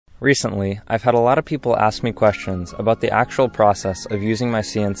Recently, I've had a lot of people ask me questions about the actual process of using my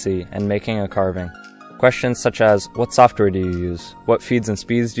CNC and making a carving. Questions such as, what software do you use, what feeds and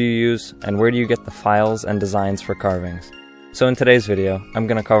speeds do you use, and where do you get the files and designs for carvings? So in today's video, I'm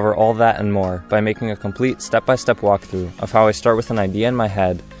going to cover all that and more by making a complete step-by-step walkthrough of how I start with an idea in my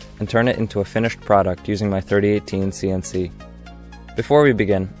head and turn it into a finished product using my 3018 CNC. Before we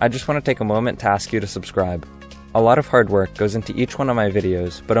begin, I just want to take a moment to ask you to subscribe. A lot of hard work goes into each one of my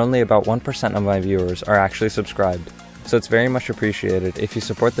videos, but only about 1% of my viewers are actually subscribed, so it's very much appreciated if you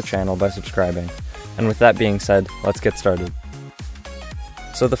support the channel by subscribing. And with that being said, let's get started.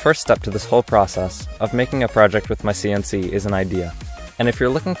 So the first step to this whole process of making a project with my CNC is an idea. And if you're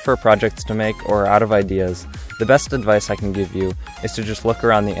looking for projects to make or are out of ideas, the best advice I can give you is to just look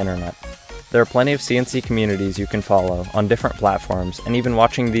around the internet. There are plenty of CNC communities you can follow on different platforms, and even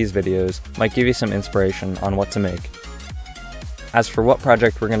watching these videos might give you some inspiration on what to make. As for what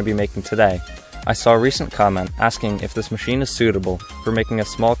project we're going to be making today, I saw a recent comment asking if this machine is suitable for making a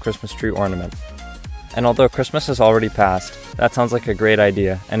small Christmas tree ornament. And although Christmas has already passed, that sounds like a great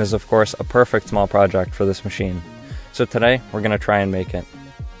idea and is of course a perfect small project for this machine. So today, we're going to try and make it.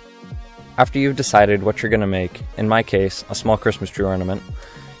 After you've decided what you're going to make, in my case, a small Christmas tree ornament,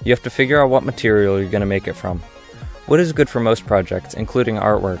 you have to figure out what material you're going to make it from. Wood is good for most projects, including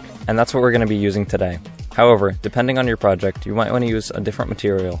artwork, and that's what we're going to be using today. However, depending on your project, you might want to use a different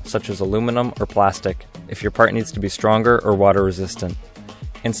material, such as aluminum or plastic, if your part needs to be stronger or water resistant.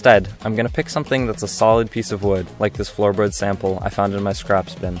 Instead, I'm going to pick something that's a solid piece of wood, like this floorboard sample I found in my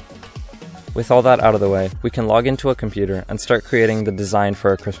scraps bin. With all that out of the way, we can log into a computer and start creating the design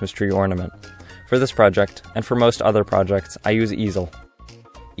for a Christmas tree ornament. For this project, and for most other projects, I use Easel.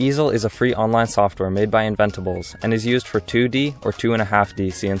 Easel is a free online software made by Inventables and is used for 2D or 2.5D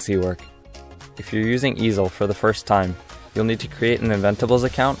CNC work. If you're using Easel for the first time, you'll need to create an Inventables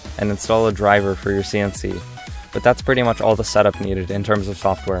account and install a driver for your CNC, but that's pretty much all the setup needed in terms of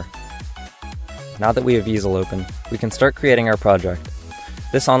software. Now that we have Easel open, we can start creating our project.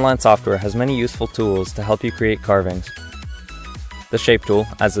 This online software has many useful tools to help you create carvings. The shape tool,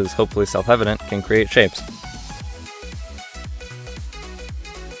 as is hopefully self-evident, can create shapes.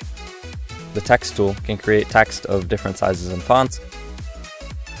 The text tool can create text of different sizes and fonts.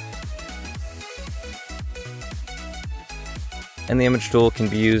 And the image tool can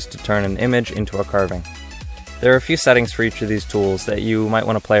be used to turn an image into a carving. There are a few settings for each of these tools that you might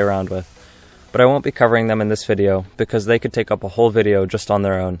want to play around with, but I won't be covering them in this video because they could take up a whole video just on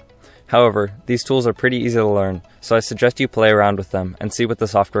their own. However, these tools are pretty easy to learn, so I suggest you play around with them and see what the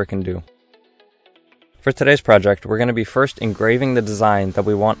software can do. For today's project, we're going to be first engraving the design that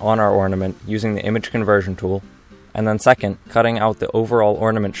we want on our ornament using the image conversion tool, and then second, cutting out the overall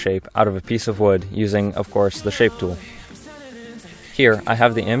ornament shape out of a piece of wood using, of course, the shape tool. Here, I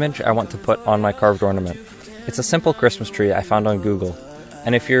have the image I want to put on my carved ornament. It's a simple Christmas tree I found on Google,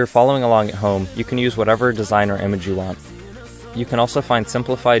 and if you're following along at home, you can use whatever design or image you want. You can also find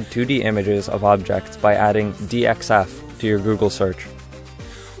simplified 2D images of objects by adding DXF to your Google search.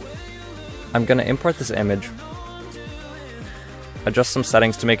 I'm going to import this image, adjust some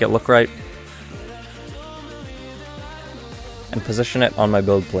settings to make it look right, and position it on my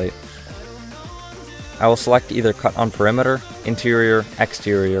build plate. I will select either cut on perimeter, interior,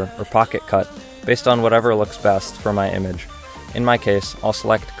 exterior, or pocket cut based on whatever looks best for my image. In my case, I'll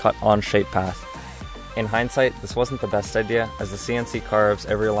select cut on shape path. In hindsight, this wasn't the best idea as the CNC carves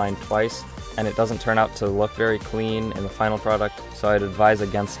every line twice, and it doesn't turn out to look very clean in the final product, so I'd advise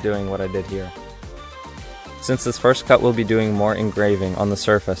against doing what I did here. Since this first cut will be doing more engraving on the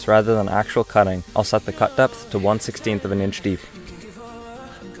surface rather than actual cutting, I'll set the cut depth to 1/16 of an inch deep.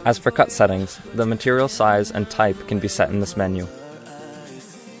 As for cut settings, the material size and type can be set in this menu.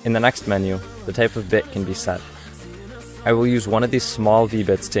 In the next menu, the type of bit can be set. I will use one of these small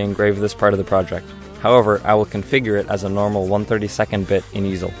V-bits to engrave this part of the project. However, I will configure it as a normal 1/32 bit in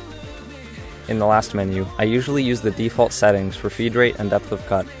Easel. In the last menu, I usually use the default settings for feed rate and depth of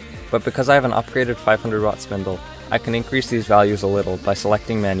cut, but because I have an upgraded 500 watt spindle, I can increase these values a little by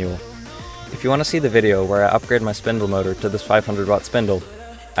selecting manual. If you want to see the video where I upgrade my spindle motor to this 500 watt spindle,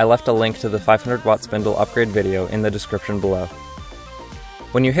 I left a link to the 500 watt spindle upgrade video in the description below.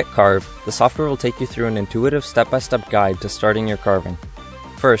 When you hit carve, the software will take you through an intuitive step-by-step guide to starting your carving.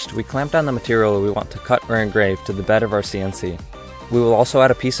 First, we clamp down the material we want to cut or engrave to the bed of our CNC. We will also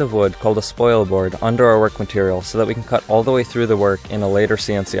add a piece of wood called a spoil board under our work material so that we can cut all the way through the work in a later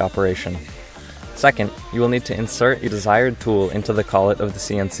CNC operation. Second, you will need to insert a desired tool into the collet of the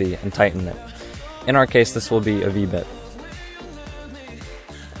CNC and tighten it. In our case, this will be a V-bit.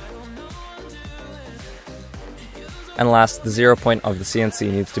 And last, the 0 point of the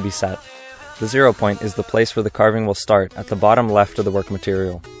CNC needs to be set. The 0 point is the place where the carving will start at the bottom left of the work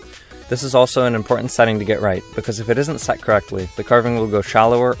material. This is also an important setting to get right, because if it isn't set correctly, the carving will go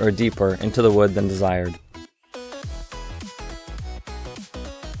shallower or deeper into the wood than desired.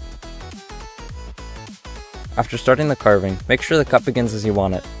 After starting the carving, make sure the cut begins as you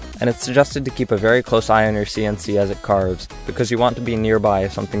want it, and it's suggested to keep a very close eye on your CNC as it carves, because you want to be nearby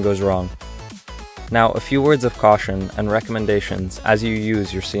if something goes wrong. Now, a few words of caution and recommendations as you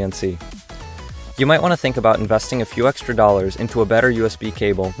use your CNC. You might want to think about investing a few extra dollars into a better USB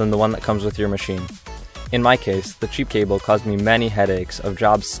cable than the one that comes with your machine. In my case, the cheap cable caused me many headaches of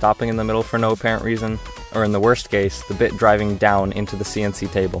jobs stopping in the middle for no apparent reason, or in the worst case, the bit driving down into the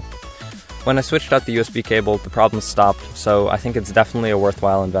CNC table. When I switched out the USB cable, the problem stopped, so I think it's definitely a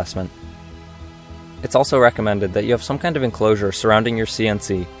worthwhile investment. It's also recommended that you have some kind of enclosure surrounding your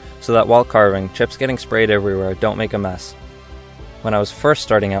CNC, so that while carving, chips getting sprayed everywhere don't make a mess. When I was first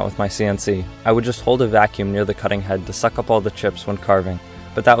starting out with my CNC, I would just hold a vacuum near the cutting head to suck up all the chips when carving,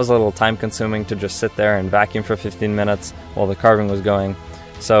 but that was a little time consuming to just sit there and vacuum for 15 minutes while the carving was going,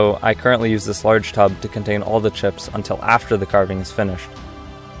 so I currently use this large tub to contain all the chips until after the carving is finished.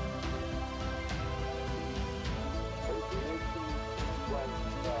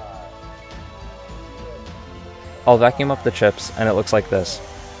 I'll vacuum up the chips and it looks like this.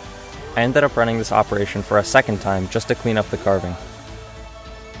 I ended up running this operation for a second time just to clean up the carving.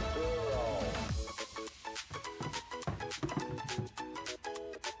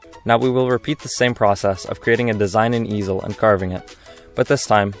 Now we will repeat the same process of creating a design in easel and carving it, but this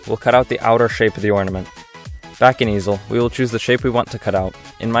time we'll cut out the outer shape of the ornament. Back in easel, we will choose the shape we want to cut out.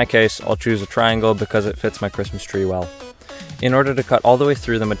 In my case, I'll choose a triangle because it fits my Christmas tree well. In order to cut all the way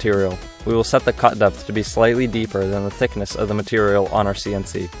through the material, we will set the cut depth to be slightly deeper than the thickness of the material on our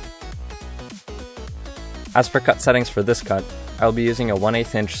CNC. As for cut settings for this cut, I will be using a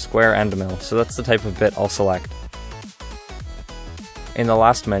 1/8 inch square end mill, so that's the type of bit I'll select. In the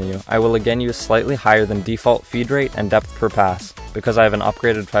last menu, I will again use slightly higher than default feed rate and depth per pass, because I have an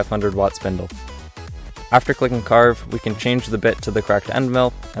upgraded 500 watt spindle. After clicking carve, we can change the bit to the correct end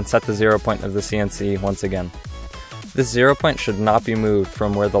mill and set the 0 point of the CNC once again. This 0 point should not be moved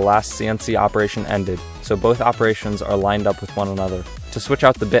from where the last CNC operation ended, so both operations are lined up with one another. To switch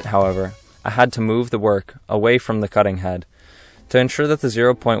out the bit, however, I had to move the work away from the cutting head. To ensure that the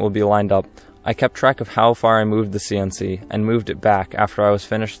 0 point will be lined up, I kept track of how far I moved the CNC and moved it back after I was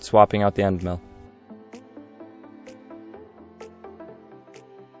finished swapping out the end mill.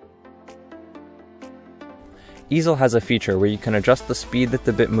 Easel has a feature where you can adjust the speed that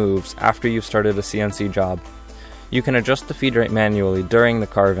the bit moves after you've started a CNC job. You can adjust the feed rate manually during the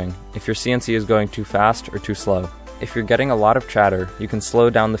carving if your CNC is going too fast or too slow. If you're getting a lot of chatter, you can slow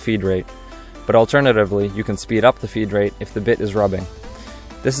down the feed rate, but alternatively, you can speed up the feed rate if the bit is rubbing.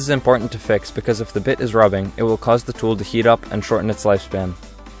 This is important to fix because if the bit is rubbing, it will cause the tool to heat up and shorten its lifespan.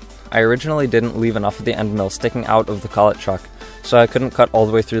 I originally didn't leave enough of the end mill sticking out of the collet chuck, so I couldn't cut all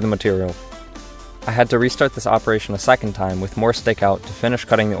the way through the material. I had to restart this operation a second time with more stick out to finish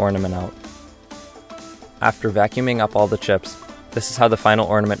cutting the ornament out. After vacuuming up all the chips, this is how the final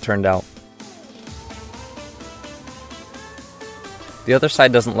ornament turned out. The other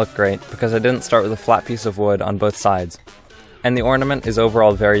side doesn't look great because I didn't start with a flat piece of wood on both sides, and the ornament is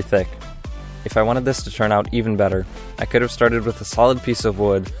overall very thick. If I wanted this to turn out even better, I could have started with a solid piece of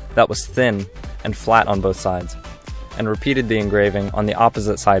wood that was thin and flat on both sides, and repeated the engraving on the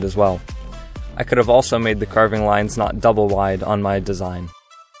opposite side as well. I could have also made the carving lines not double wide on my design.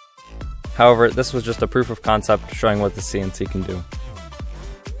 However, this was just a proof of concept showing what the CNC can do.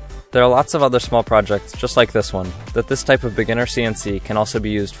 There are lots of other small projects just like this one that this type of beginner CNC can also be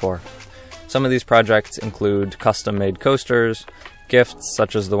used for. Some of these projects include custom-made coasters, gifts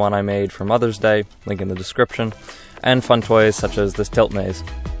such as the one I made for Mother's Day, link in the description, and fun toys such as this tilt maze.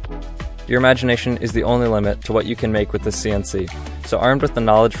 Your imagination is the only limit to what you can make with this CNC, so armed with the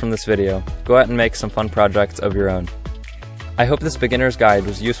knowledge from this video, go out and make some fun projects of your own. I hope this beginner's guide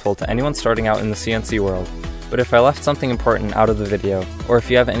was useful to anyone starting out in the CNC world, but if I left something important out of the video, or if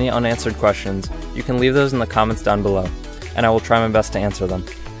you have any unanswered questions, you can leave those in the comments down below, and I will try my best to answer them.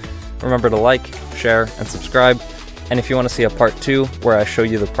 Remember to like, share, and subscribe, and if you want to see a part 2 where I show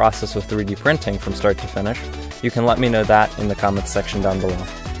you the process of 3D printing from start to finish, you can let me know that in the comments section down below.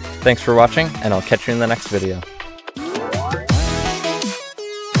 Thanks for watching, and I'll catch you in the next video.